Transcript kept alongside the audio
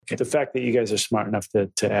The fact that you guys are smart enough to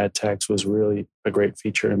add text was really a great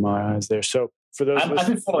feature in my eyes there. So for those, I've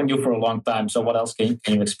been following you for a long time. So what else can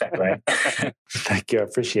you expect, right? Thank you. I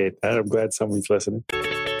appreciate that. I'm glad someone's listening.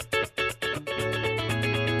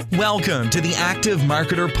 Welcome to the Active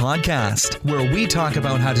Marketer Podcast, where we talk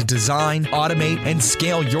about how to design, automate, and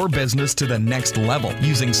scale your business to the next level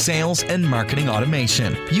using sales and marketing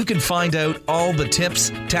automation. You can find out all the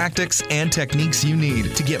tips, tactics, and techniques you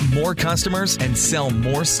need to get more customers and sell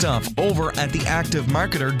more stuff over at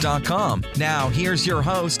theactivemarketer.com. Now, here's your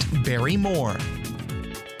host, Barry Moore.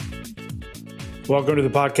 Welcome to the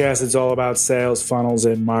podcast. It's all about sales, funnels,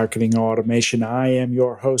 and marketing automation. I am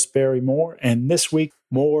your host, Barry Moore, and this week,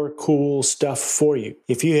 more cool stuff for you.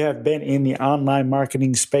 If you have been in the online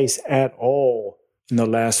marketing space at all in the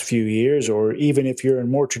last few years, or even if you're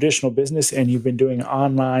in more traditional business and you've been doing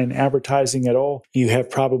online advertising at all, you have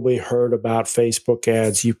probably heard about Facebook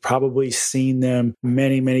ads. You've probably seen them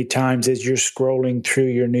many, many times. As you're scrolling through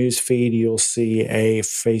your news feed, you'll see a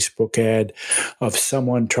Facebook ad of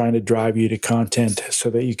someone trying to drive you to content so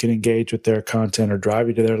that you can engage with their content, or drive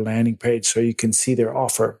you to their landing page so you can see their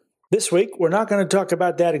offer. This week, we're not going to talk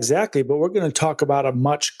about that exactly, but we're going to talk about a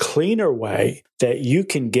much cleaner way that you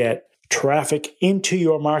can get traffic into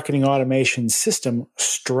your marketing automation system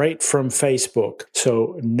straight from Facebook.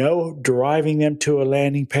 So no driving them to a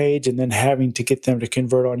landing page and then having to get them to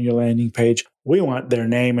convert on your landing page. We want their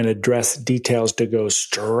name and address details to go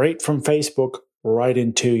straight from Facebook right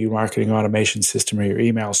into your marketing automation system or your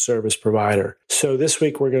email service provider. So this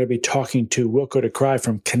week, we're going to be talking to Wilco Kreij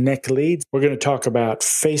from Connect Leads. We're going to talk about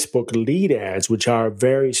Facebook lead ads, which are a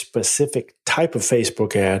very specific type of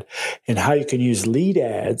Facebook ad, and how you can use lead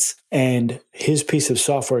ads and his piece of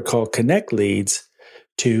software called Connect Leads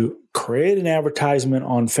to create an advertisement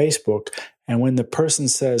on Facebook. And when the person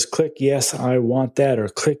says, click yes, I want that, or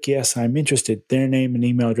click yes, I'm interested, their name and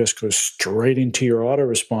email address goes straight into your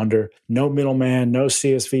autoresponder. No middleman, no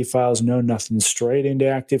CSV files, no nothing, straight into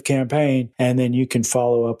ActiveCampaign. And then you can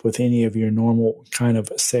follow up with any of your normal kind of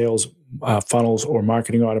sales funnels or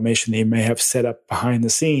marketing automation that you may have set up behind the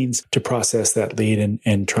scenes to process that lead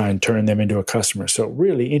and try and turn them into a customer. So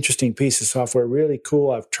really interesting piece of software, really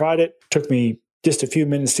cool. I've tried it. Took me just a few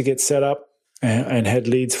minutes to get set up and had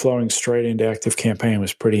leads flowing straight into ActiveCampaign. It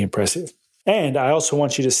was pretty impressive. And I also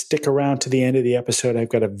want you to stick around to the end of the episode. I've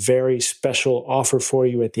got a very special offer for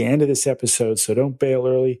you at the end of this episode, so don't bail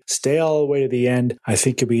early. Stay all the way to the end. I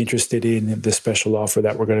think you'll be interested in the special offer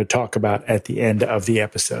that we're going to talk about at the end of the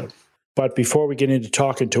episode. But before we get into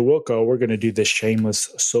talking to Wilco, we're going to do this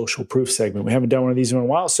shameless social proof segment. We haven't done one of these in a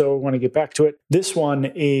while, so we want to get back to it. This one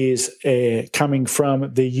is coming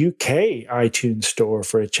from the UK iTunes store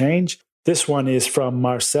for a change. This one is from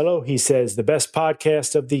Marcelo. He says, the best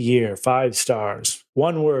podcast of the year, 5 stars.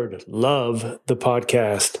 One word, love the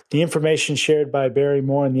podcast. The information shared by Barry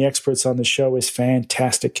Moore and the experts on the show is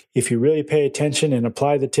fantastic. If you really pay attention and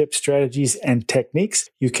apply the tips, strategies, and techniques,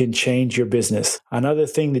 you can change your business. Another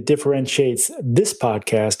thing that differentiates this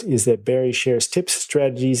podcast is that Barry shares tips,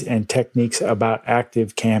 strategies, and techniques about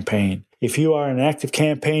ActiveCampaign. If you are an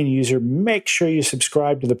ActiveCampaign user, make sure you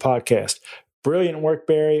subscribe to the podcast. Brilliant work,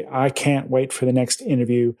 Barry. I can't wait for the next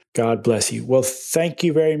interview. God bless you. Well, thank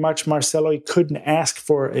you very much, Marcelo. You couldn't ask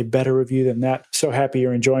for a better review than that. So happy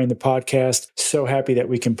you're enjoying the podcast. So happy that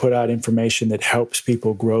we can put out information that helps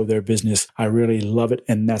people grow their business. I really love it,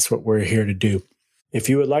 and that's what we're here to do. If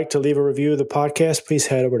you would like to leave a review of the podcast, please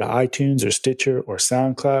head over to iTunes or Stitcher or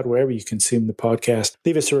SoundCloud, wherever you consume the podcast.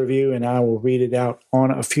 Leave us a review and I will read it out on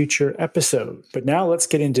a future episode. But now let's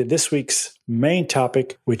get into this week's main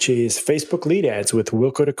topic, which is Facebook lead ads with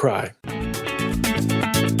Wilco Kreij.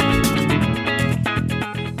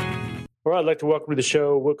 All right, I'd like to welcome to the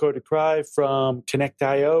show Wilco Kreij from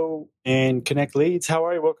Connect.io and Connect Leads. How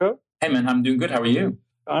are you, Wilco? Hey, man, I'm doing good. How are you?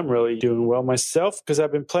 I'm really doing well myself because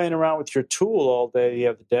I've been playing around with your tool all day the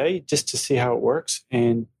other day just to see how it works,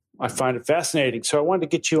 and I find it fascinating. So I wanted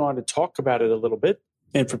to get you on to talk about it a little bit.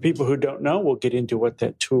 And for people who don't know, we'll get into what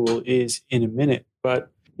that tool is in a minute.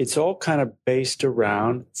 But it's all kind of based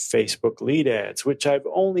around Facebook lead ads, which I've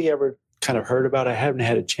only ever kind of heard about. I haven't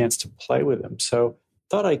had a chance to play with them. So I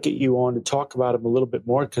thought I'd get you on to talk about them a little bit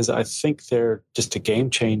more because I think they're just a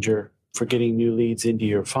game changer for getting new leads into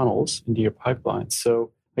your funnels, into your pipelines.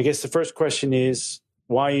 So I guess the first question is,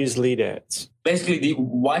 why use lead ads? basically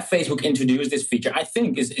why Facebook introduced this feature, I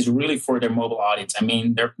think, is really for their mobile audience. I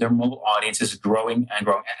mean, their mobile audience is growing and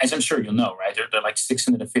growing. As I'm sure you know, right? There are like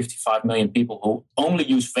 655 million people who only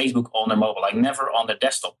use Facebook on their mobile, like never on their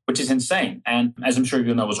desktop, which is insane. And as I'm sure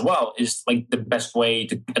you know as well, is like the best way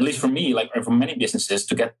to, at least for me, like or for many businesses,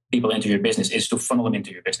 to get people into your business is to funnel them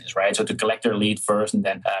into your business, right? So to collect their lead first and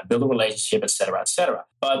then build a relationship, etc., etc.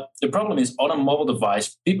 But the problem is on a mobile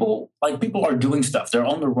device, people are doing stuff. They're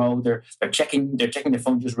on the road. They're checking their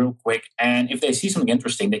phone just real quick. And if they see something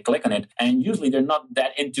interesting, they click on it. And usually they're not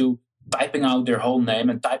that into typing out their whole name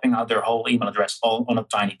and typing out their whole email address all on a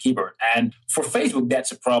tiny keyboard. And for Facebook,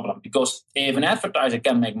 that's a problem, because if an advertiser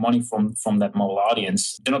can make money from that mobile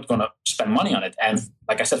audience, they're not going to spend money on it. And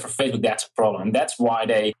like I said, for Facebook, that's a problem. And that's why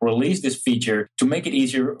they released this feature to make it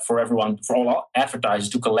easier for everyone, for all advertisers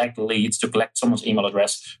to collect leads, to collect someone's email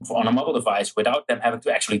address on a mobile device without them having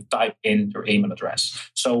to actually type in their email address.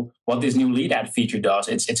 So what this new lead ad feature does,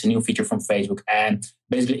 it's a new feature from Facebook. And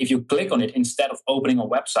basically, if you click on it, instead of opening a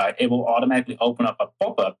website, it will automatically open up a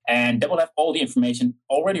pop-up, and that will have all the information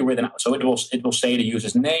already written out. So it will say the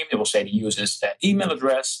user's name, it will say the user's email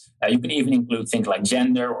address. You can even include things like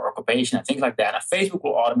gender or occupation and things like that. And Facebook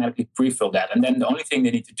will automatically pre-fill that. And then the only thing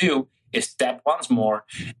they need to do is tap once more,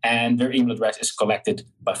 and their email address is collected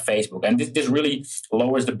by Facebook. And this really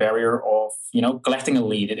lowers the barrier of, collecting a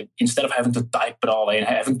lead. Instead of having to type it all in,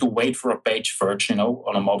 having to wait for a page first,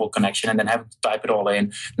 on a mobile connection, and then having to type it all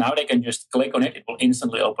in. Now they can just click on it. It will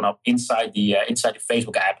instantly open up inside the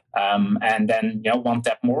Facebook app. And then, one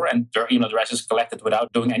tap more, and their email address is collected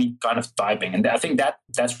without doing any kind of typing. And I think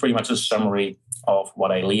that's pretty much a summary of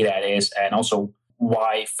what a lead ad is, and also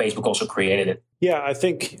why Facebook also created it. Yeah,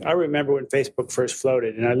 I remember when Facebook first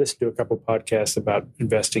floated, and I listened to a couple of podcasts about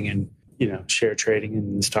investing in, share trading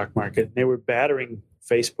in the stock market. And they were battering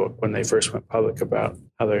Facebook when they first went public about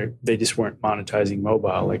how they just weren't monetizing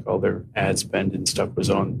mobile, like all their ad spend and stuff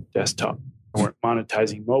was on desktop. They weren't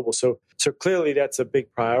monetizing mobile. So clearly that's a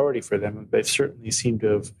big priority for them. They've certainly seemed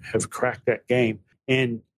to have cracked that game.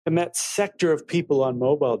 And that sector of people on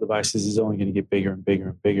mobile devices is only going to get bigger and bigger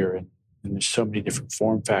and bigger. And there's so many different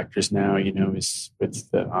form factors now, is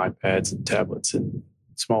with the iPads and tablets and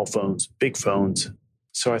small phones, big phones.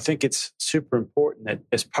 So I think it's super important that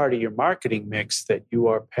as part of your marketing mix that you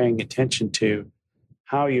are paying attention to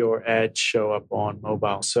how your ads show up on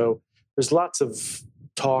mobile. So there's lots of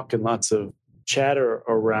talk and lots of chatter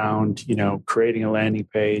around, creating a landing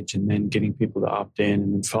page and then getting people to opt in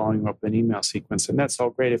and then following up an email sequence. And that's all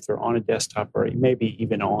great if they're on a desktop or maybe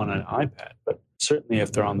even on an iPad. But certainly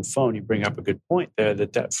if they're on the phone, you bring up a good point there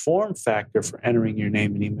that form factor for entering your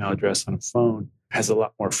name and email address on a phone has a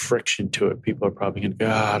lot more friction to it. People are probably going to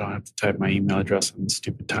go, I don't have to type my email address on this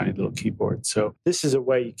stupid tiny little keyboard. So this is a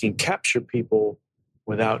way you can capture people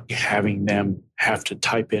without having them have to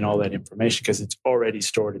type in all that information because it's already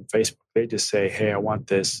stored in Facebook. They just say, hey, I want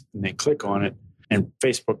this, and they click on it, and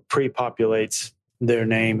Facebook pre-populates their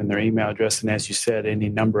name and their email address, and as you said, any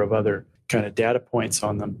number of other kind of data points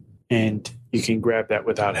on them, and you can grab that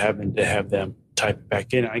without having to have them type it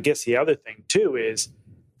back in. I guess the other thing, too, is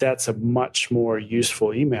that's a much more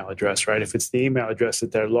useful email address, right? If it's the email address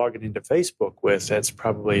that they're logging into Facebook with, that's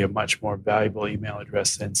probably a much more valuable email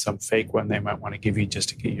address than some fake one they might want to give you just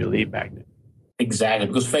to get your lead magnet. Exactly,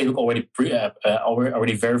 because Facebook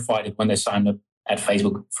already verified it when they signed up at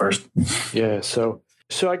Facebook first. Yeah, so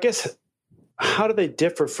I guess how do they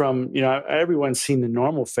differ from, everyone's seen the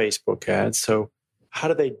normal Facebook ads, so how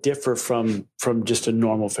do they differ from just a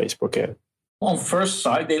normal Facebook ad? On first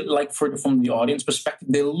sight, they from the audience perspective,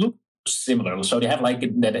 they look similar. So they have like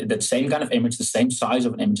that same kind of image, the same size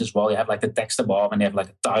of an image as well. You have like the text above and they have like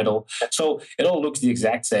a title. So it all looks the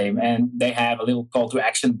exact same. And they have a little call to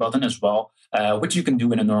action button as well, which you can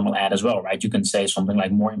do in a normal ad as well, right? You can say something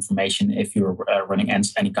like more information if you're running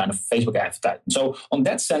any kind of Facebook advertisement. So on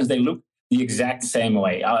that sense, they look the exact same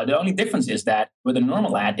way. The only difference is that with a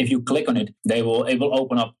normal ad, if you click on it, it will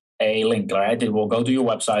open up a link, right? It will go to your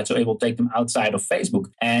website, so it will take them outside of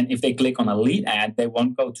Facebook. And if they click on a lead ad, they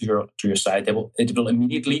won't go to your site. It will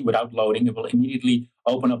immediately, without loading, it will immediately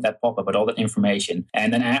open up that pop-up with all that information.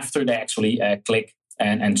 And then after they actually click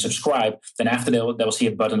and subscribe, then after they will see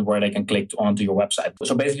a button where they can click onto your website.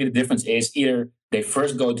 So basically, the difference is either they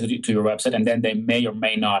first go to your website and then they may or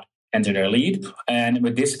may not enter their lead. And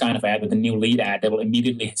with this kind of ad, with the new lead ad, they will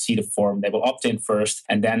immediately see the form. They will opt in first,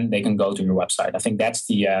 and then they can go to your website. I think that's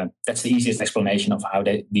the easiest explanation of how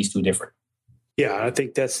these two differ. Yeah, I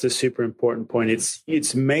think that's the super important point.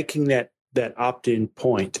 It's making that opt-in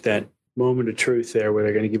point, that moment of truth there where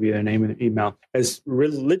they're going to give you their name and email as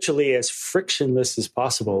literally as frictionless as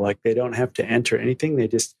possible. Like they don't have to enter anything. They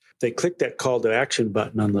just they click that call to action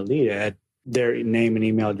button on the lead ad, their name and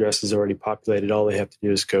email address is already populated. All they have to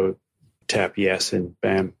do is go tap yes, and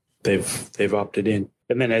bam, they've opted in.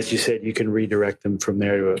 And then, as you said, you can redirect them from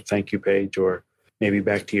there to a thank you page, or maybe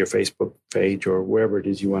back to your Facebook page, or wherever it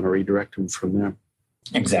is you want to redirect them from there.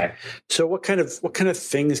 Exactly. So what kind of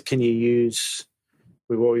things can you use?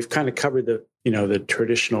 Well, we've kind of covered the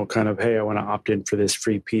traditional kind of, hey, I want to opt in for this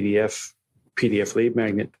free PDF lead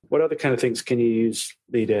magnet. What other kind of things can you use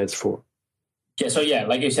lead ads for? Yeah,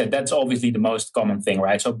 like you said, that's obviously the most common thing,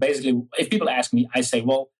 right? So basically, if people ask me, I say,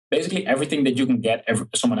 well, basically everything that you can get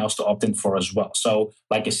someone else to opt in for as well. So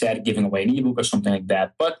like I said, giving away an ebook or something like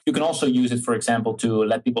that. But you can also use it, for example, to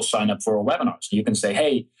let people sign up for a webinar. So you can say,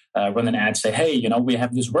 hey, run an ad, say, hey, we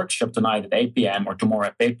have this workshop tonight at 8 p.m. or tomorrow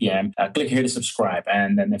at 8 p.m. Click here to subscribe.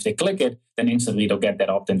 And then if they click it, then instantly they'll get that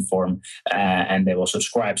opt-in form and they will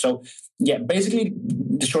subscribe. So yeah, basically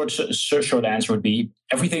the short answer would be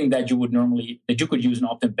everything that you could use an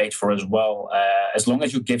opt-in page for as well, as long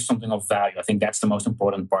as you give something of value. I think that's the most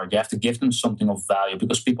important part. You have to give them something of value,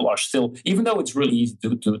 because people are still, even though it's really easy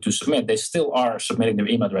to submit, they still are submitting their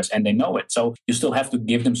email address and they know it. So you still have to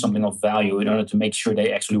give them something of value in order to make sure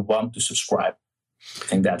they actually want to subscribe. I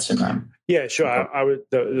think that's in Yeah, sure.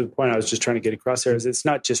 The point I was just trying to get across there is it's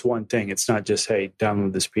not just one thing. It's not just, hey,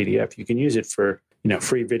 download this PDF. You can use it for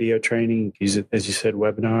free video training. You can use it, as you said,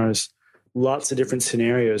 webinars. Lots of different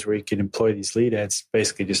scenarios where you can employ these lead ads,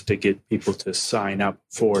 basically just to get people to sign up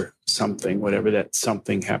for something, whatever that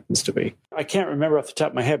something happens to be. I can't remember off the top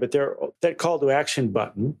of my head, but that call to action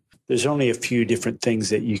button, there's only a few different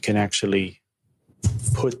things that you can actually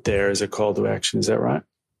put there as a call to action. Is that right?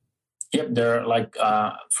 Yep, there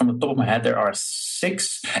are from the top of my head, there are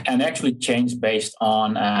 6, and actually change based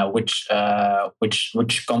on which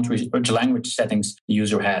countries, which language settings the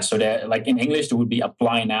user has. So like in English, there would be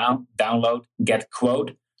apply now, download, get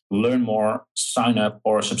quote, learn more, sign up,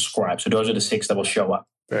 or subscribe. So those are the 6 that will show up.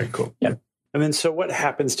 Very cool. Yeah. And then, so what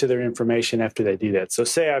happens to their information after they do that? So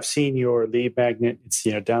say I've seen your lead magnet, it's,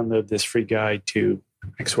 download this free guide to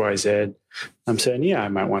XYZ. I'm saying, yeah, I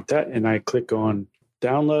might want that. And I click on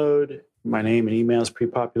download, my name and email is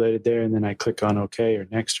pre-populated there, and then I click on OK or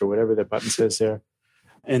next or whatever the button says there.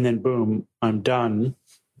 And then boom, I'm done.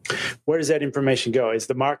 Where does that information go? As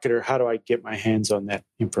the marketer, how do I get my hands on that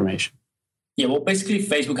information? Yeah, well, basically,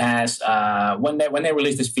 Facebook has when they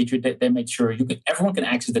release this feature, they make sure everyone can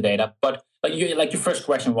access the data. But like your first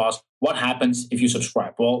question was, what happens if you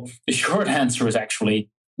subscribe? Well, the short answer is actually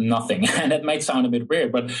nothing. And that might sound a bit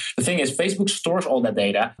weird, but the thing is, Facebook stores all that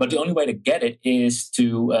data, but the only way to get it is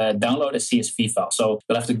to download a CSV file. So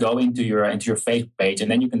you'll have to go into your Facebook page, and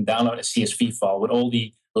then you can download a CSV file with all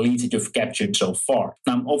the leads that you've captured so far.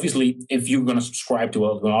 Now, obviously, if you're going to subscribe to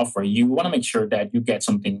an offer, you want to make sure that you get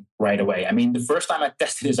something right away. I mean, the first time I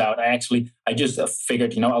tested this out, I just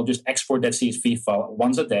figured, I'll just export that CSV file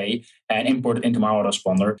once a day and import it into my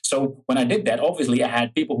autoresponder. So when I did that, obviously, I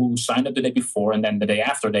had people who signed up the day before, and then the day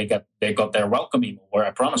after, they got their welcome email where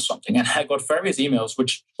I promised something. And I got various emails,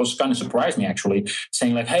 which was kind of surprised me, actually,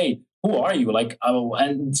 saying like, hey, who are you?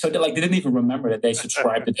 And so they didn't even remember that they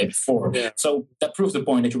subscribed the day before. Yeah. So that proves the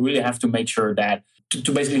point that you really have to make sure that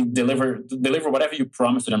to basically deliver whatever you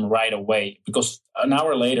promised to them right away, because an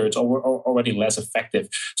hour later it's already less effective.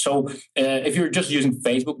 So if you're just using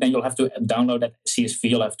Facebook, then you'll have to download that CSV.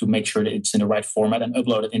 You'll have to make sure that it's in the right format and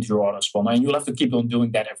upload it into your autoresponder. And you'll have to keep on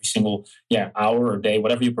doing that every single hour or day,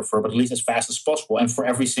 whatever you prefer, but at least as fast as possible. And for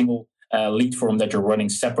every single lead form that you're running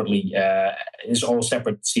separately is all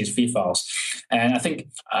separate CSV files. And I think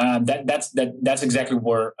that's exactly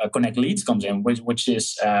where Connect Leads comes in, which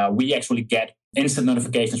is we actually get instant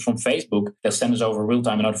notifications from Facebook that send us over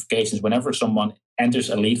real-time notifications whenever someone enters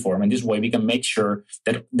a lead form. And this way we can make sure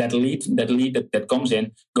that lead that comes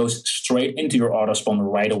in goes straight into your autoresponder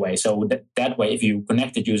right away. So that way, if you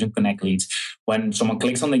connect it using Connect Leads, when someone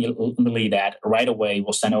clicks on the lead ad, right away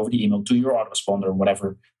we'll send over the email to your autoresponder,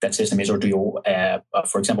 whatever that system is, or to your,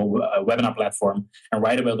 for example, a webinar platform. And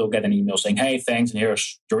right away they'll get an email saying, hey, thanks, and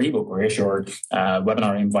here's your ebook, or here's your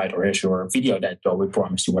webinar invite, or here's your video that we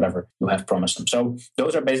promised you, whatever you have promised them. So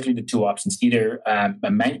those are basically the two options: either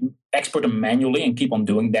export them manually and keep on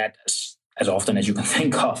doing that as often as you can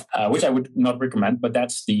think of, which I would not recommend, but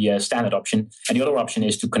that's the standard option. And the other option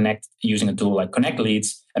is to connect using a tool like Connect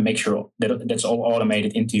Leads and make sure that that's all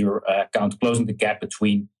automated into your account, closing the gap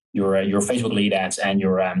between your Facebook lead ads and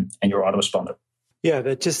your autoresponder. Yeah,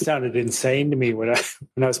 that just sounded insane to me when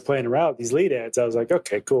I was playing around with these lead ads. I was like,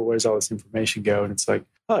 okay, cool. Where's all this information go? And it's like,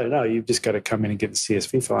 oh, no, you've just got to come in and get the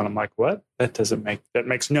CSV file. And I'm like, what? That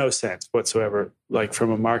makes no sense whatsoever, like from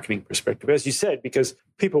a marketing perspective. As you said, because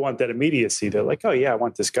people want that immediacy. They're like, oh, yeah, I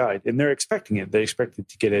want this guide. And they're expecting it. They expect it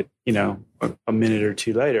to get it, a minute or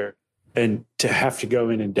two later. And to have to go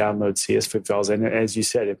in and download CSV files. And as you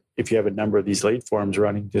said, if you have a number of these lead forms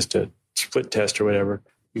running, just a split test or whatever,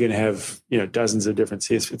 you're going to have, dozens of different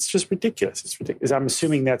CSV. It's just ridiculous. It's ridiculous. I'm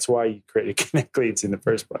assuming that's why you created Connect Leads in the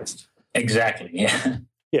first place. Exactly. Yeah.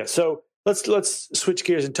 Yeah. So let's switch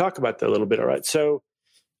gears and talk about that a little bit. All right. So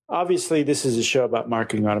obviously this is a show about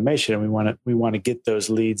marketing automation, and we want to get those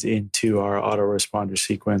leads into our autoresponder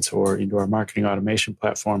sequence or into our marketing automation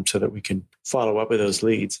platform so that we can follow up with those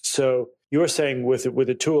leads. So you're saying with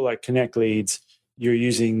a tool like Connect Leads, you're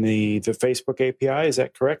using the Facebook API. Is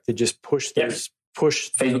that correct? To just push those.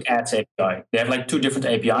 Push Facebook Ads API. They have like two different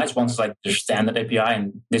APIs. One's like their standard API,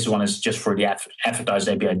 and this one is just for the advertised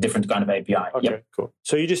API, different kind of API. Okay, cool.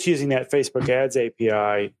 So you're just using that Facebook Ads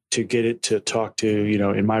API to get it to talk to,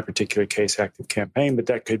 in my particular case, ActiveCampaign, but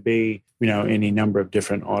that could be, any number of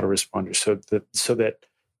different autoresponders. So that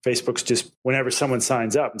Facebook's just, whenever someone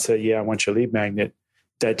signs up and say, yeah, I want your lead magnet,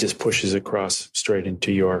 that just pushes across straight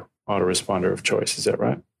into your autoresponder of choice. Is that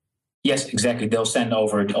right? Yes, exactly. They'll send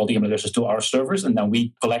over all the email addresses to our servers, and then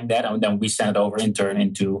we collect that, and then we send it over in turn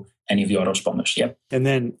into any of the autoresponders. Yep. And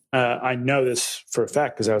then I know this for a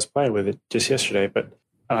fact because I was playing with it just yesterday, but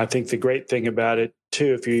I think the great thing about it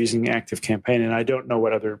too, if you're using ActiveCampaign, and I don't know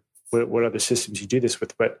what other systems you do this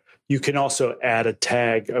with, but you can also add a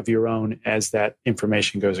tag of your own as that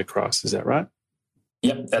information goes across. Is that right?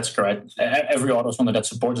 Yep, that's correct. Every autoresponder that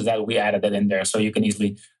supports that, we added that in there. So you can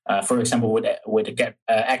easily, for example, with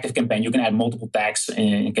ActiveCampaign, you can add multiple tags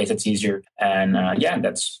in case it's easier. And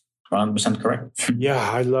that's 100% correct. Yeah,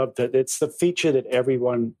 I love that. It's the feature that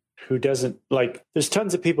everyone who doesn't like, there's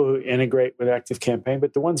tons of people who integrate with ActiveCampaign,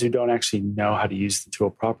 but the ones who don't actually know how to use the tool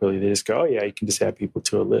properly, they just go, oh yeah, you can just add people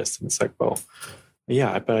to a list. And it's like, well,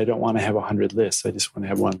 yeah, but I don't want to have 100 lists. I just want to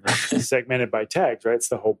have one list segmented by tags, right? It's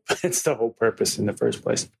the whole purpose in the first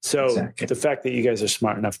place. So exactly. The fact that you guys are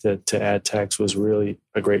smart enough to add tags was really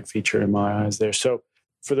a great feature in my eyes there. So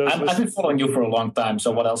for those, I've been following you for a long time.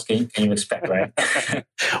 So what else can you expect, right?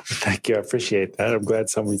 Thank you. I appreciate that. I'm glad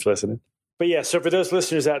somebody's listening. But yeah, so for those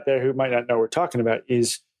listeners out there who might not know what we're talking about,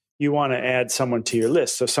 is you want to add someone to your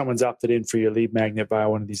list. So someone's opted in for your lead magnet via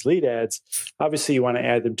one of these lead ads. Obviously, you want to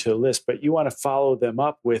add them to a list, but you want to follow them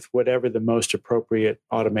up with whatever the most appropriate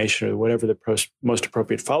automation or whatever the most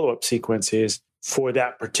appropriate follow-up sequence is for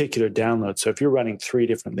that particular download. So if you're running 3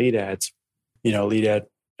 different lead ads, lead ad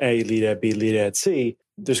A, lead ad B, lead ad C,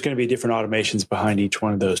 there's going to be different automations behind each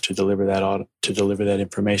one of those to deliver that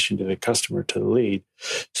information to the customer, to the lead.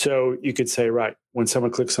 So you could say, right, when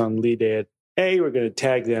someone clicks on lead ad A, we're going to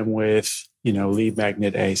tag them with, lead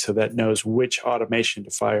magnet A, so that knows which automation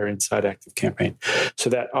to fire inside ActiveCampaign.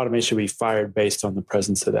 So that automation will be fired based on the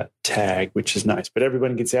presence of that tag, which is nice. But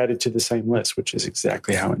everyone gets added to the same list, which is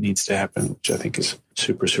exactly how it needs to happen, which I think is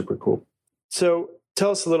super, super cool. So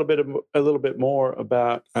tell us a little bit more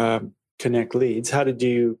about Connect Leads. How did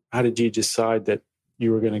you decide that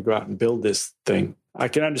you were going to go out and build this thing? I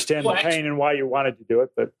can understand the pain and why you wanted to do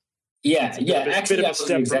it, but actually, I was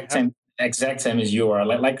the exact same as you are.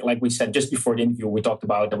 Like we said just before the interview, we talked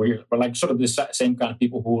about that we're like sort of the same kind of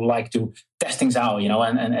people who like to test things out,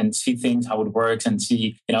 and see things, how it works, and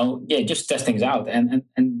see, just test things out. And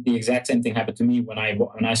the exact same thing happened to me when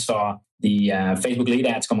I saw the Facebook lead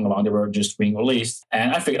ads coming along. They were just being released,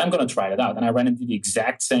 and I figured I'm going to try it out. And I ran into the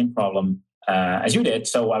exact same problem as you did.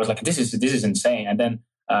 So I was like, this is insane. And then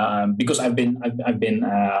because I've been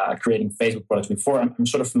creating Facebook products before, I'm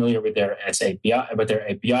sort of familiar with their Ads API, with their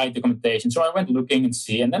API documentation. So I went looking and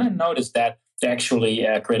see, and then I noticed that they actually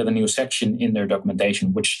created a new section in their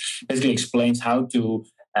documentation, which basically explains how to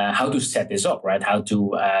set this up, right? How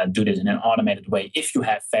to do this in an automated way if you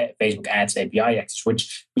have Facebook Ads API access,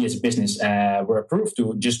 which we as a business were approved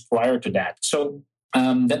to just prior to that. So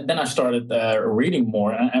then I started reading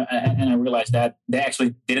more, and I realized that they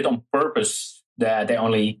actually did it on purpose. That they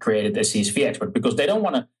only created a CSV expert because they don't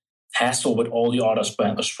want to hassle with all the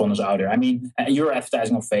autoresponders out there. I mean, you're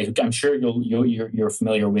advertising on Facebook. I'm sure you're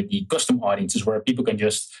familiar with the custom audiences where people can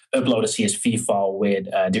just upload a CSV file with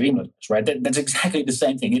their email address, right? That's exactly the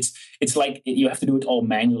same thing. It's like you have to do it all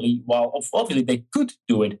manually. While obviously they could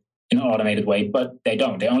do it in an automated way, but they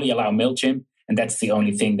don't. They only allow MailChimp. And that's the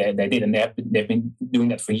only thing that they did, and they've been doing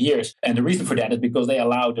that for years. And the reason for that is because they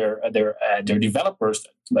allow their developers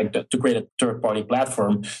to create a third-party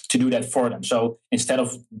platform to do that for them. So instead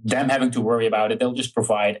of them having to worry about it, they'll just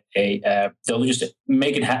provide they'll just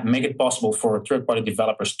make it possible for third-party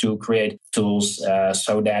developers to create tools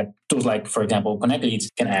so that tools like, for example, Connect Leads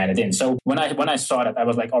can add it in. So when I saw that, I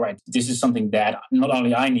was like, all right, this is something that not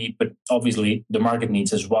only I need, but obviously the market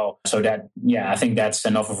needs as well. So that, I think that's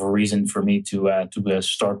enough of a reason for me to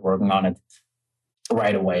start working on it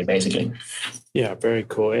right away, basically. Yeah, very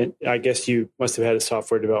cool. And I guess you must have had a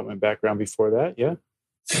software development background before that, yeah?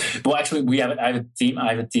 Well, actually, I have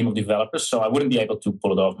a team of developers, so I wouldn't be able to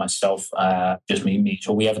pull it off myself, just me.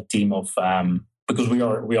 So we have a team of because we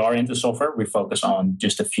are into software. We focus on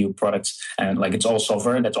just a few products, and like it's all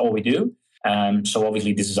software, and that's all we do. So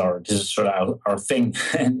obviously, this is sort of our thing,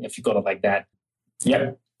 if you call it like that.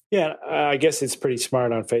 Yep. Yeah, I guess it's pretty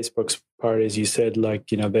smart on Facebook's part, as you said. Like,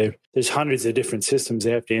 there's hundreds of different systems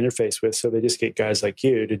they have to interface with, so they just get guys like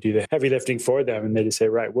you to do the heavy lifting for them, and they just say,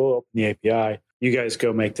 right, we'll open the API. You guys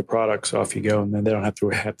go make the products, off you go, and then they don't have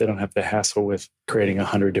to hassle with creating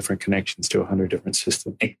 100 different connections to 100 different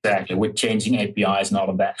systems. Exactly, with changing APIs and all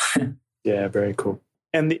of that. Yeah, very cool.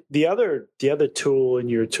 And the other tool in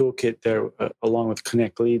your toolkit there, along with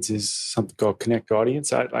Connect Leads, is something called Connect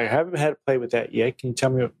Audience. I haven't had to play with that yet. Can you tell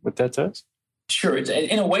me what that does? Sure.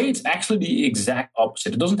 In a way, it's actually the exact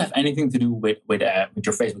opposite. It doesn't have anything to do with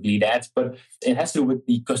your Facebook lead ads, but it has to do with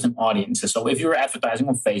the custom audiences. So if you're advertising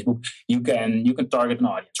on Facebook, you can target an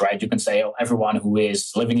audience, right? You can say, everyone who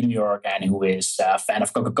is living in New York and who is a fan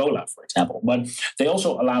of Coca-Cola, for example. But they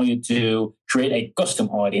also allow you to create a custom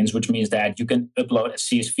audience, which means that you can upload a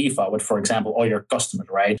CSV file with, for example, all your customers,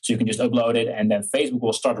 right? So you can just upload it, and then Facebook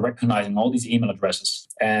will start recognizing all these email addresses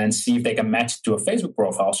and see if they can match to a Facebook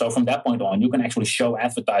profile. So from that point on, you can actually show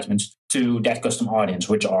advertisements to that custom audience,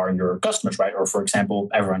 which are your customers, right? Or, for example,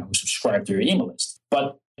 everyone who subscribed to your email list.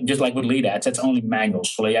 But just like with lead ads, that's only manual.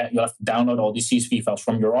 So you'll have to download all these CSV files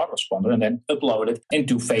from your autoresponder and then upload it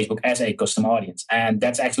into Facebook as a custom audience. And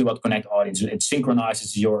that's actually what Connect Audience is. It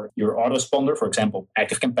synchronizes your autoresponder, for example,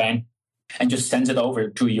 ActiveCampaign, and just sends it over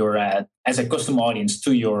to your as a custom audience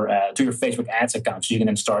to your Facebook ads account. So you can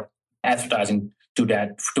then start advertising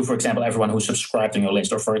to for example, everyone who subscribed on your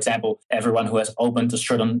list, or for example, everyone who has opened a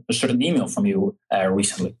certain email from you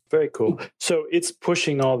recently. Very cool. So it's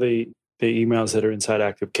pushing all the emails that are inside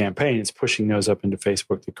ActiveCampaign. It's pushing those up into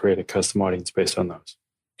Facebook to create a custom audience based on those.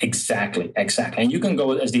 Exactly. And you can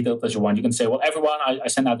go as detailed as you want. You can say, well, everyone, I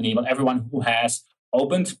send out an email, everyone who has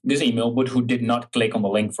opened this email but who did not click on the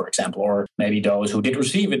link, for example, or maybe those who did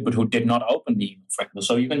receive it but who did not open the email, for example.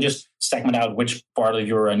 So you can just segment out which part of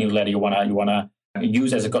your newsletter you wanna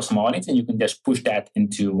use as a custom audience, and you can just push that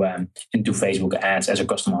into Facebook ads as a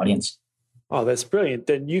custom audience. Oh, that's brilliant.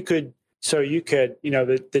 Then you could,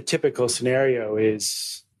 the typical scenario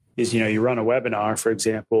is you run a webinar, for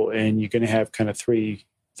example, and you're going to have kind of three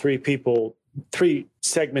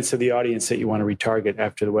segments of the audience that you want to retarget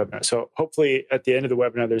after the webinar. So hopefully at the end of the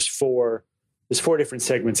webinar, there's four different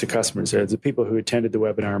segments of customers. There's the people who attended the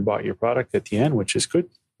webinar and bought your product at the end, which is good.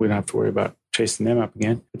 We don't have to worry about chasing them up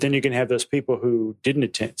again. But then you can have those people who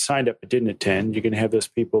signed up but didn't attend. You're going to have those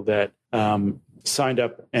people that signed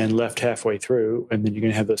up and left halfway through. And then you're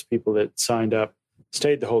going to have those people that signed up,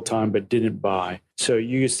 stayed the whole time, but didn't buy. So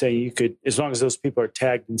you say you could, as long as those people are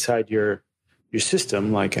tagged inside your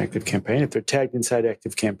system, like ActiveCampaign, if they're tagged inside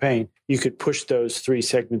ActiveCampaign, you could push those three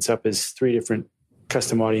segments up as three different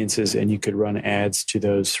custom audiences, and you could run ads to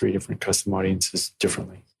those three different custom audiences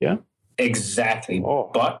differently. Yeah? Exactly.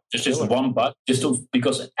 But just one but,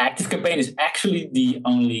 because ActiveCampaign is actually the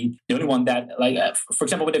only one that, for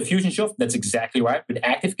example, with the Fusionsoft, that's exactly right. With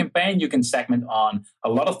ActiveCampaign, you can segment on a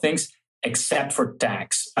lot of things except for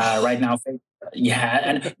tags. Right now,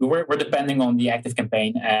 and we're depending on the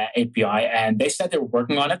ActiveCampaign API, and they said they're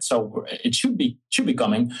working on it, so it should be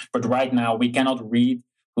coming. But right now, we cannot read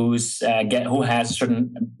who has a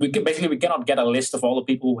certain. We cannot get a list of all the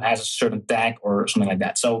people who has a certain tag or something like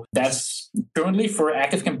that. So that's currently for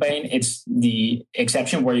ActiveCampaign. It's the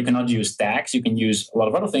exception where you cannot use tags. You can use a lot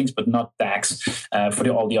of other things, but not tags. For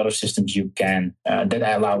all the other systems, you can that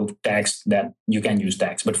allow tags, that you can use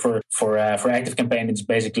tags. But for ActiveCampaign, it's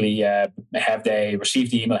basically have they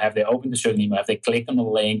received the email, have they opened a certain email, have they clicked on the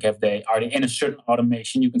link, are they in a certain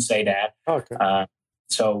automation? You can say that. Okay.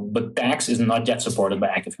 But tags is not yet supported by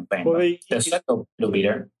ActiveCampaign. Well, it'll be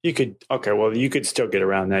there. You could still get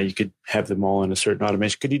around that. You could have them all in a certain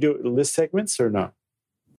automation. Could you do it with list segments or not?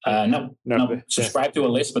 No. Subscribe to a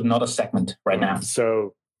list, but not a segment right now.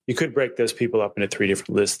 So you could break those people up into three different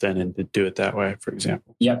lists then and do it that way, for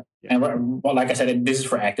example. Yeah. And like I said, this is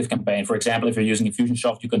for ActiveCampaign. For example, if you're using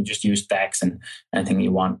Fusionsoft, you can just use tags and anything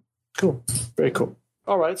you want. Cool. Very cool.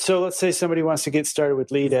 All right. So let's say somebody wants to get started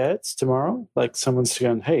with lead ads tomorrow. Like someone's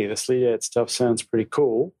going, hey, this lead ad stuff sounds pretty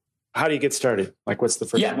cool. How do you get started? Like, what's the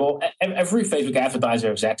first? Yeah, well, every Facebook advertiser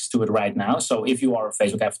has access to it right now. So if you are a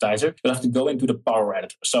Facebook advertiser, you'll have to go into the Power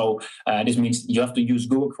Editor. So this means you have to use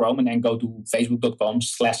Google Chrome and then go to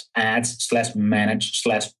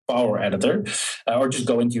facebook.com/ads/manage/Power Editor, or just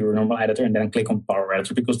go into your normal editor and then click on Power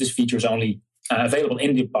Editor, because this feature is only available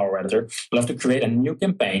in the Power Editor. You'll have to create a new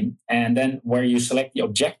campaign, and then where you select the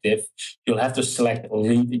objective, you'll have to select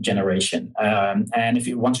lead generation. And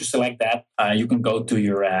once you select that, you can go to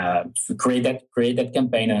your create that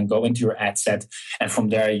campaign and go into your ad set, and from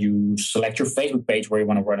there you select your Facebook page where you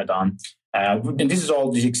want to run it on. And this is all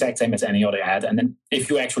the exact same as any other ad. And then if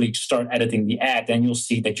you actually start editing the ad, then you'll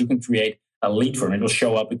see that you can create a lead form. It will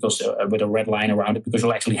show up because with a red line around it, because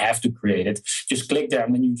you'll actually have to create it. Just click there,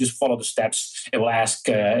 and then you just follow the steps. It will ask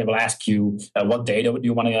you what data do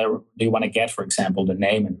you want to get, for example, the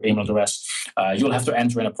name and email address. You'll have to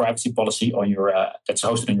enter in a privacy policy on your that's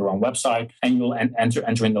hosted on your own website, and you'll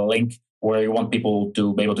enter in the link where you want people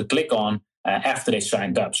to be able to click on after they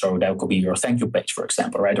signed up. So that could be your thank you page, for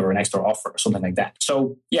example, right? Or an extra offer or something like that.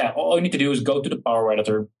 So yeah, all you need to do is go to the Power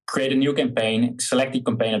Editor, create a new campaign, select the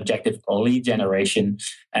campaign objective, lead generation.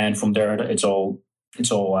 And from there,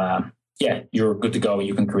 you're good to go.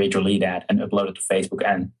 You can create your lead ad and upload it to Facebook,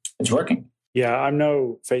 and it's working. Yeah, I'm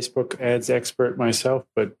no Facebook ads expert myself,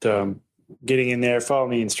 but getting in there, following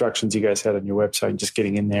the instructions you guys had on your website, just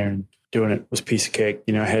getting in there and doing it was a piece of cake.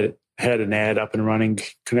 You know, I had an ad up and running,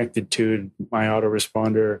 connected to my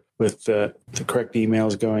autoresponder with the correct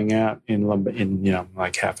emails going out in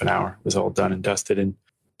like half an hour. It was all done and dusted, and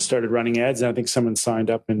started running ads. And I think someone signed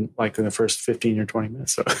up in the first 15 or 20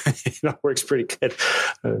 minutes. So it works pretty good.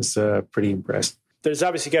 I was pretty impressed. There's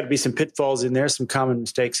obviously got to be some pitfalls in there, some common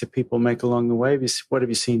mistakes that people make along the way. What have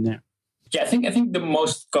you seen there? Yeah, I think the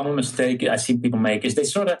most common mistake I see people make is they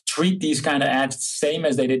sort of treat these kind of ads the same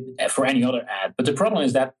as they did for any other ad. But the problem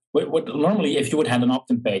is that normally, if you would have an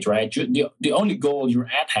opt-in page, right, the only goal your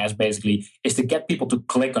ad has basically is to get people to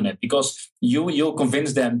click on it, because you'll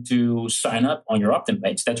convince them to sign up on your opt-in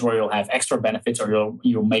page. That's where you'll have extra benefits, or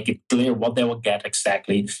you'll make it clear what they will get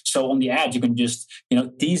exactly. So on the ad, you can just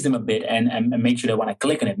tease them a bit and make sure they want to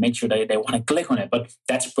click on it, make sure they want to click on it. But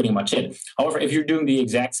that's pretty much it. However, if you're doing the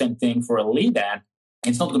exact same thing for a lead ad,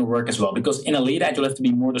 it's not going to work as well, because in a lead ad, you'll have to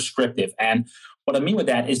be more descriptive. And what I mean with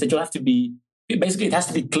that is that you'll have to be basically, it has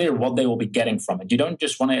to be clear what they will be getting from it. You don't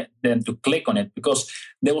just want them to click on it, because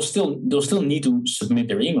they'll still need to submit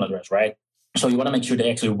their email address, right? So you want to make sure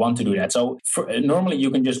they actually want to do that. So normally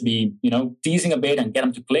you can just be, teasing a bit and get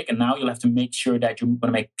them to click. And now you'll have to make sure that you're going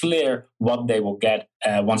to make clear what they will get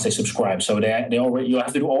once they subscribe. So you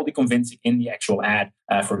have to do all the convincing in the actual ad,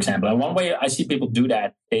 for example. And one way I see people do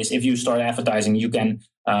that is if you start advertising, you can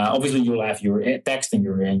obviously you'll have your text and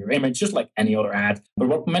your image, just like any other ad. But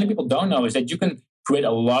what many people don't know is that you can create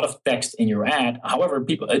a lot of text in your ad. However,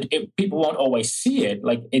 people won't always see it.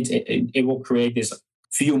 Like it will create this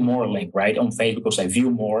view more link, right? On Facebook, will say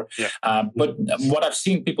view more. Yeah. But what I've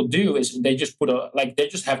seen people do is they just they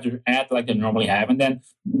just have their ad like they normally have, and then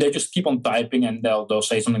they just keep on typing, and they'll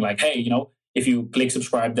say something like, hey, if you click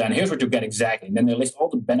subscribe, then here's what you get exactly. And then they list all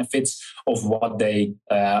the benefits of what they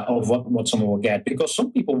what someone will get, because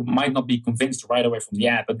some people might not be convinced right away from the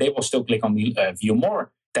ad, but they will still click on the view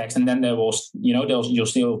more text, and then they will, you'll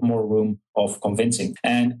still have more room of convincing.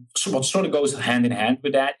 And so what sort of goes hand in hand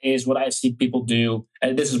with that is what I see people do.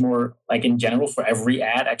 And this is more like in general for every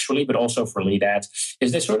ad, actually, but also for lead ads,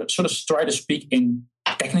 is they sort of try to speak in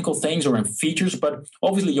technical things or in features, but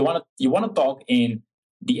obviously you want to talk in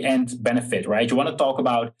the end benefit, right? You want to talk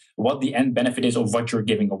about what the end benefit is of what you're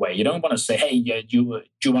giving away. You don't want to say, hey, you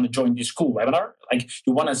want to join this cool webinar? Like,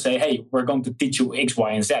 you want to say, hey, we're going to teach you X,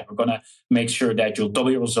 Y, and Z. We're going to make sure that you'll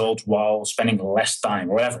double your results while spending less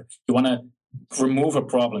time or whatever. You want to remove a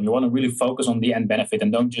problem. You want to really focus on the end benefit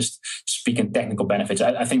and don't just speak in technical benefits.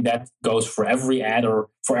 I think that goes for every ad or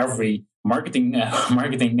for every marketing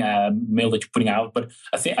mail that you're putting out. But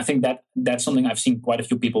I think that's something I've seen quite a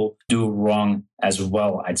few people do wrong as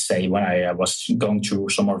well, I'd say, when I was going through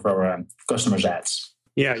some of our customers' ads.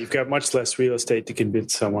 Yeah, you've got much less real estate to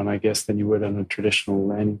convince someone, I guess, than you would on a traditional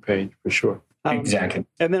landing page, for sure. Exactly.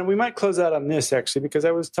 And then we might close out on this, actually, because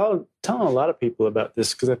I was telling a lot of people about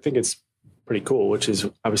this, because I think it's pretty cool, which is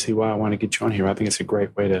obviously why I want to get you on here. I think it's a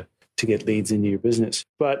great way to get leads into your business.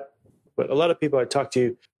 But a lot of people I talked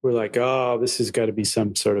to were like, oh, this has got to be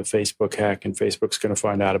some sort of Facebook hack, and Facebook's going to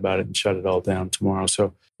find out about it and shut it all down tomorrow.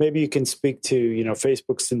 So maybe you can speak to,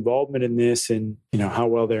 Facebook's involvement in this and, how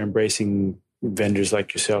well they're embracing vendors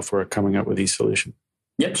like yourself who are coming up with these solutions.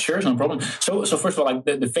 Yep, sure, no problem. So first of all, like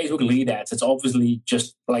the Facebook lead ads, it's obviously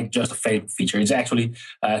just a Facebook feature. It's actually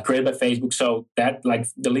created by Facebook, so that like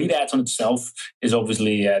the lead ads on itself is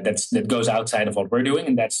obviously that goes outside of what we're doing,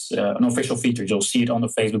 and that's an official feature. You'll see it on the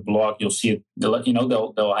Facebook blog. You'll see it.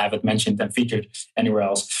 They'll have it mentioned and featured anywhere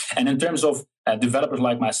else. And in terms of developers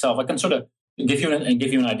like myself, I can sort of give you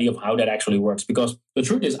an idea of how that actually works. Because the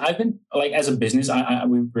truth is, I've been like as a business,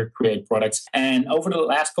 we create products, and over the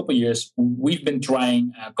last couple of years, we've been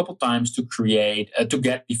trying a couple times to create to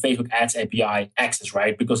get the Facebook Ads API access,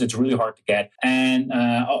 right? Because it's really hard to get. And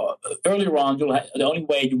earlier on, the only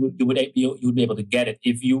way you would be able to get it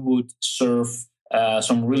if you would serve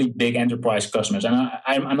some really big enterprise customers. And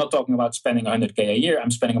I'm not talking about spending 100K a year.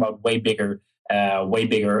 I'm spending about way bigger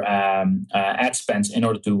ad spends in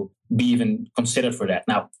order to be even considered for that.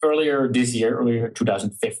 Now, earlier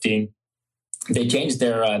 2015, they changed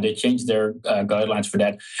their guidelines for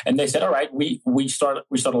that, and they said, all right, we start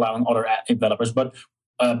allowing other app developers, but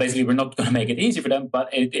basically we're not going to make it easy for them,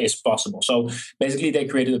 but it is possible. So basically they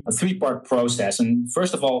created a 3-part process. And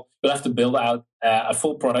first of all, you'll have to build out a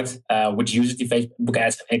full product which uses the Facebook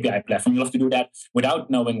Ads API platform. You'll have to do that without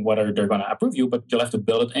knowing whether they're going to approve you, but you'll have to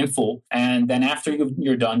build it in full. And then after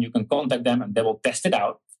you're done, you can contact them and they will test it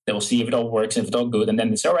out. They will see if it all works, if it's all good. And then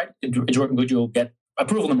they say, all right, it's working good. You'll get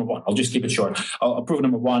approval number 1. I'll just keep it short. I'll approve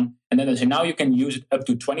number 1. And then they say, now you can use it up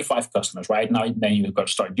to 25 customers, right? Now, then you've got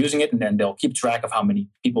to start using it. And then they'll keep track of how many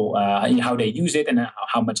people, how they use it and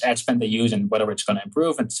how much ad spend they use and whether it's going to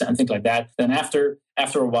improve and things like that. Then after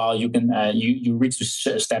a while, you can you reach to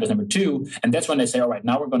status number 2. And that's when they say, all right,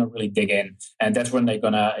 now we're going to really dig in. And that's when they're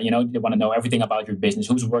going to, they want to know everything about your business,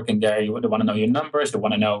 who's working there. They want to know your numbers. They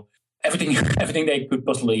want to know everything they could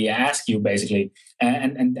possibly ask you, basically.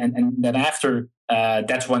 And then after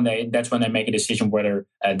that's when they make a decision whether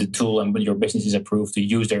the tool and your business is approved to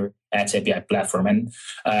use their Ads API platform. And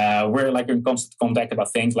we're like in constant contact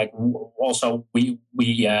about things like also we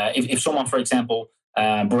if someone, for example,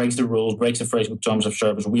 breaks the rules, breaks the Facebook terms of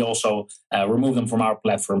service, we also remove them from our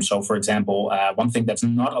platform. So, for example, one thing that's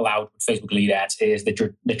not allowed with Facebook lead ads is that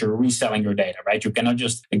you're reselling your data, right? You cannot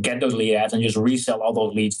just get those lead ads and just resell all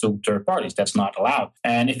those leads to third parties. That's not allowed.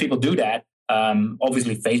 And if people do that,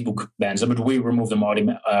 obviously Facebook bans them, but we remove them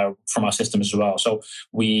from our system as well. So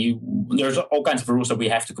there's all kinds of rules that we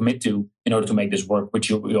have to commit to in order to make this work,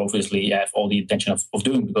 which we obviously have all the intention of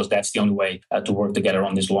doing, because that's the only way to work together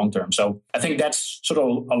on this long term. So I think that's sort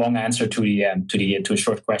of a long answer to a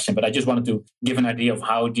short question, but I just wanted to give an idea of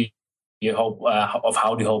how the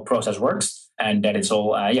whole process works, and that it's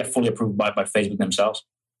all fully approved by Facebook themselves.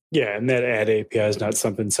 Yeah, and that ad API is not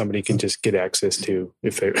something somebody can just get access to.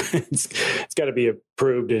 It's got to be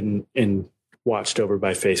approved and watched over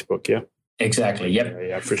by Facebook. Yeah, exactly. Yep.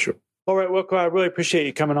 Yeah, for sure. All right, Wilco, I really appreciate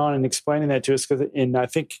you coming on and explaining that to us. And I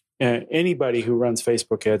think anybody who runs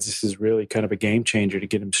Facebook ads, this is really kind of a game changer to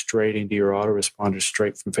get them straight into your autoresponder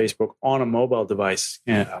straight from Facebook on a mobile device.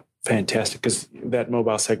 Yeah, fantastic, because that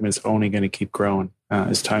mobile segment is only going to keep growing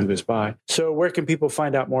as time goes by. So where can people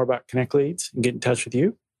find out more about Connect Leads and get in touch with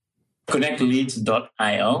you?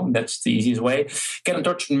 connectleads.io. That's the easiest way. Get in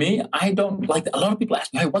touch with me. I don't like, a lot of people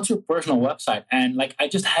ask me, hey, what's your personal website? And like,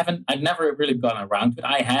 I've never really gone around to it.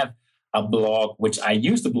 I have a blog, which I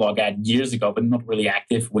used to blog at years ago, but not really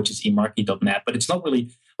active, which is emarkey.net. But it's not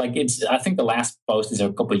really like I think the last post is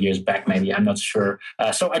a couple of years back, maybe. I'm not sure.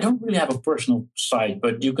 So I don't really have a personal site,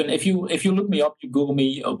 but you can, if you look me up, you Google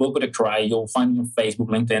me, Wilco the Kreij, you'll find me on Facebook,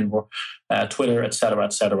 LinkedIn, or Twitter, etc.,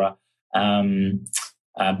 etc.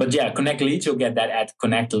 But yeah, Connect Leads, you'll get that at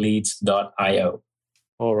connectleads.io.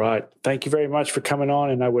 All right. Thank you very much for coming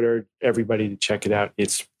on, and I would urge everybody to check it out.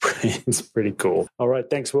 It's pretty cool. All right.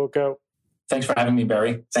 Thanks, Wilco. Thanks for having me,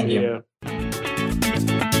 Barry. Thank you.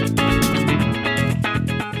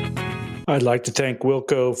 I'd like to thank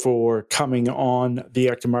Wilco for coming on the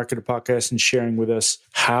Active Marketer podcast and sharing with us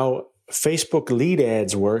how Facebook lead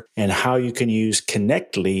ads work and how you can use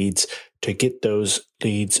Connect Leads to get those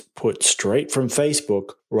leads put straight from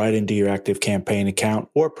Facebook right into your Active Campaign account,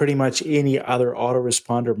 or pretty much any other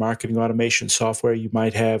autoresponder marketing automation software you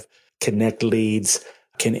might have. Connect Leads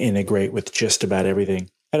can integrate with just about everything.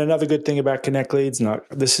 And another good thing about Connect Leads,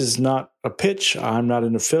 this is not a pitch. I'm not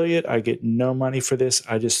an affiliate. I get no money for this.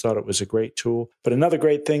 I just thought it was a great tool. But another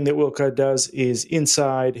great thing that Wilco does is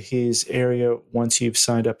inside his area, once you've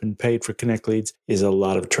signed up and paid for Connect Leads, is a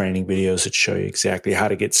lot of training videos that show you exactly how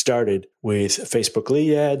to get started with Facebook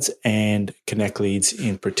lead ads and Connect Leads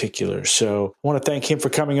in particular. So I want to thank him for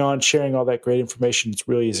coming on, sharing all that great information. It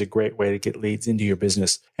really is a great way to get leads into your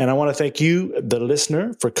business. And I want to thank you, the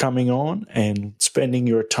listener, for coming on and spending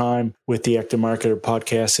your time with the Active Marketer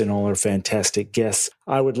podcast and all our fans fantastic guests.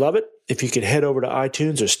 I would love it if you could head over to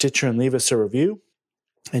iTunes or Stitcher and leave us a review.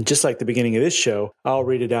 And just like the beginning of this show, I'll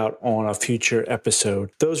read it out on a future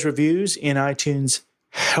episode. Those reviews in iTunes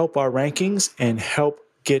help our rankings and help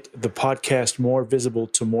get the podcast more visible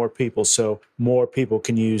to more people so more people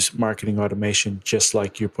can use marketing automation just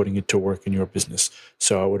like you're putting it to work in your business.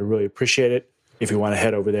 So I would really appreciate it if you want to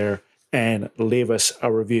head over there and leave us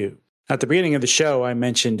a review. At the beginning of the show, I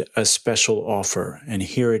mentioned a special offer, and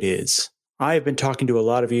here it is. I have been talking to a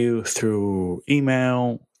lot of you through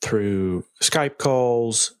email, through Skype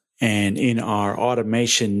calls, and in our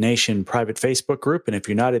Automation Nation private Facebook group. And if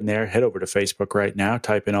you're not in there, head over to Facebook right now,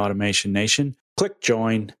 type in Automation Nation, click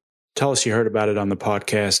join, tell us you heard about it on the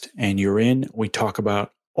podcast, and you're in. We talk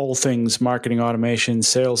about all things marketing automation,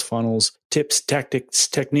 sales funnels, tips, tactics,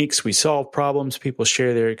 techniques. We solve problems. People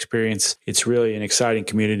share their experience. It's really an exciting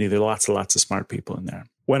community. There are lots of smart people in there.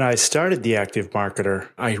 When I started The Active Marketer,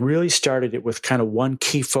 I really started it with kind of one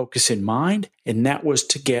key focus in mind, and that was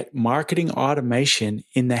to get marketing automation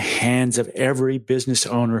in the hands of every business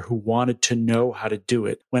owner who wanted to know how to do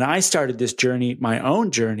it. When I started this journey, my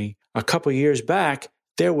own journey, a couple of years back,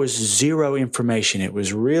 there was zero information. It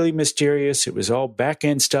was really mysterious. It was all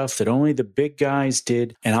back-end stuff that only the big guys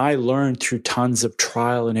did. And I learned through tons of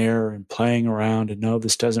trial and error and playing around and no,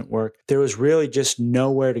 this doesn't work. There was really just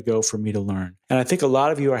nowhere to go for me to learn. And I think a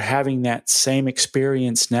lot of you are having that same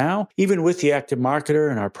experience now, even with the Active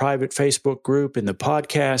Marketer and our private Facebook group and the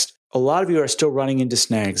podcast. A lot of you are still running into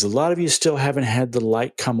snags. A lot of you still haven't had the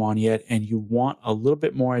light come on yet, and you want a little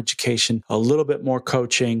bit more education, a little bit more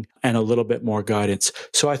coaching, and a little bit more guidance.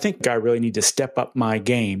 So I think I really need to step up my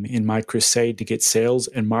game in my crusade to get sales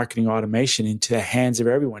and marketing automation into the hands of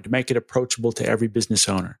everyone, to make it approachable to every business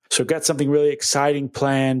owner. So I've got something really exciting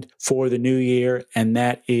planned for the new year, and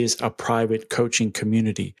that is a private coaching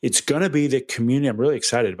community. It's going to be the community. I'm really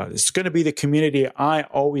excited about this. It's going to be the community I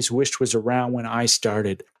always wished was around when I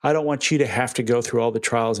started. I don't want you to have to go through all the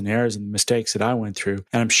trials and errors and mistakes that I went through.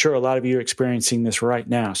 And I'm sure a lot of you are experiencing this right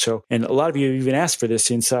now. And a lot of you even asked for this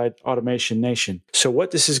inside Automation Nation. So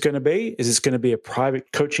what this is going to be is it's going to be a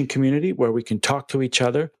private coaching community where we can talk to each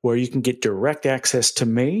other, where you can get direct access to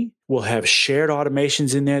me. We'll have shared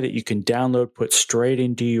automations in there that you can download, put straight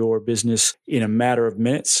into your business in a matter of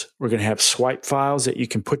minutes. We're going to have swipe files that you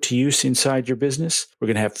can put to use inside your business. We're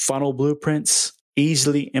going to have funnel blueprints,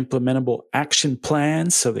 easily implementable action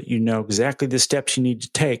plans so that you know exactly the steps you need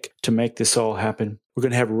to take to make this all happen. We're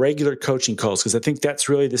going to have regular coaching calls because I think that's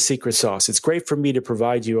really the secret sauce. It's great for me to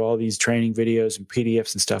provide you all these training videos and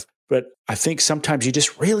PDFs and stuff, but I think sometimes you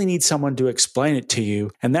just really need someone to explain it to you.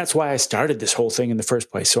 And that's why I started this whole thing in the first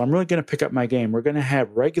place. So I'm really going to pick up my game. We're going to have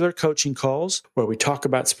regular coaching calls where we talk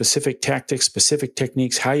about specific tactics, specific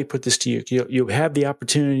techniques, how you put this to you. You have the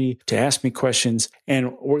opportunity to ask me questions.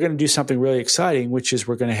 And we're going to do something really exciting, which is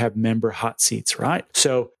we're going to have member hot seats, right?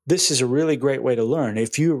 So this is a really great way to learn.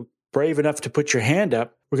 If you're brave enough to put your hand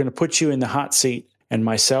up, we're going to put you in the hot seat. And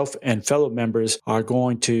myself and fellow members are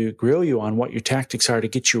going to grill you on what your tactics are to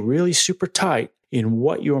get you really super tight in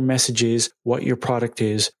what your message is, what your product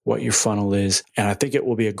is, what your funnel is. And I think it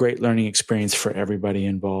will be a great learning experience for everybody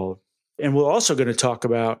involved. And we're also going to talk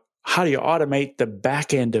about how do you automate the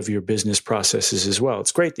back end of your business processes as well?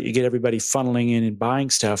 It's great that you get everybody funneling in and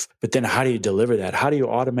buying stuff, but then how do you deliver that? How do you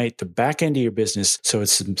automate the back end of your business so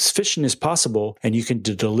it's as efficient as possible and you can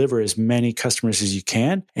deliver as many customers as you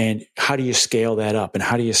can? And how do you scale that up? And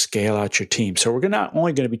how do you scale out your team? So we're not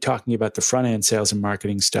only going to be talking about the front end sales and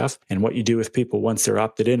marketing stuff and what you do with people once they're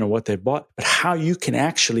opted in or what they bought, but how you can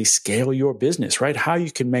actually scale your business, right? How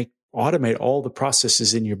you can automate all the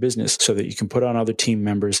processes in your business so that you can put on other team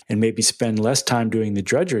members and maybe spend less time doing the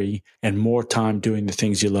drudgery and more time doing the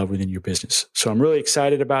things you love within your business. So I'm really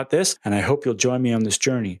excited about this, and I hope you'll join me on this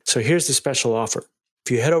journey. So here's the special offer.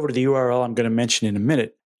 If you head over to the URL I'm going to mention in a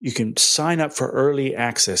minute, you can sign up for early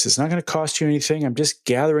access. It's not going to cost you anything. I'm just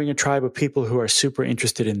gathering a tribe of people who are super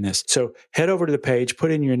interested in this. So head over to the page, put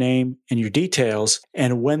in your name and your details.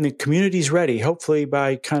 And when the community is ready, hopefully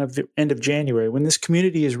by kind of the end of January, when this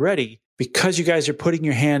community is ready, because you guys are putting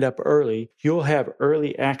your hand up early, you'll have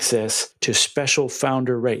early access to special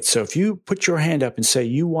founder rates. So if you put your hand up and say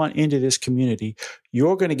you want into this community,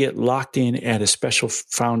 you're going to get locked in at a special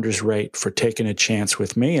founder's rate for taking a chance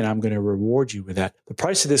with me, and I'm going to reward you with that. The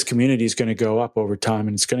price of this community is going to go up over time,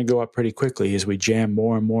 and it's going to go up pretty quickly as we jam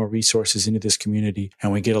more and more resources into this community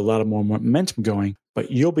and we get a lot of more momentum going.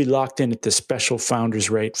 But you'll be locked in at the special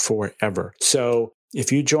founder's rate forever. So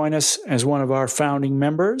if you join us as one of our founding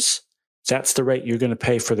members, That's the rate you're going to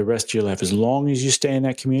pay for the rest of your life. As long as you stay in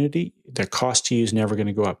that community, the cost to you is never going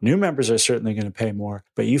to go up. New members are certainly going to pay more,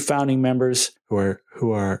 but you founding members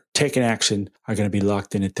who are taking action are going to be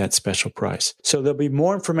locked in at that special price. So there'll be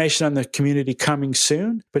more information on the community coming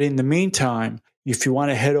soon. But in the meantime, if you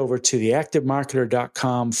want to head over to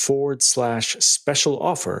theactivemarketer.com/special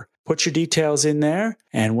offer, put your details in there.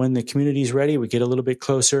 And when the community is ready, we get a little bit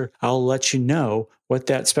closer, I'll let you know what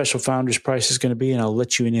that special founders price is going to be. And I'll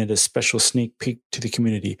let you in at a special sneak peek to the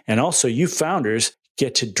community. And also you founders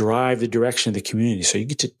get to drive the direction of the community. So you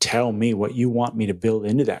get to tell me what you want me to build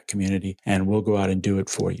into that community, and we'll go out and do it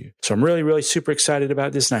for you. So I'm really, really super excited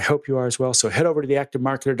about this, and I hope you are as well. So head over to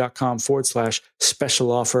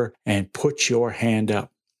theactivemarketer.com/special offer and put your hand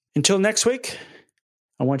up. Until next week,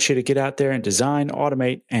 I want you to get out there and design,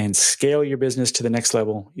 automate, and scale your business to the next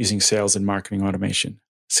level using sales and marketing automation.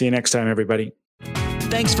 See you next time, everybody.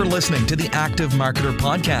 Thanks for listening to the Active Marketer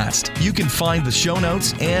Podcast. You can find the show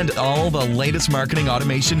notes and all the latest marketing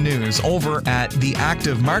automation news over at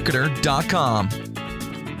theactivemarketer.com.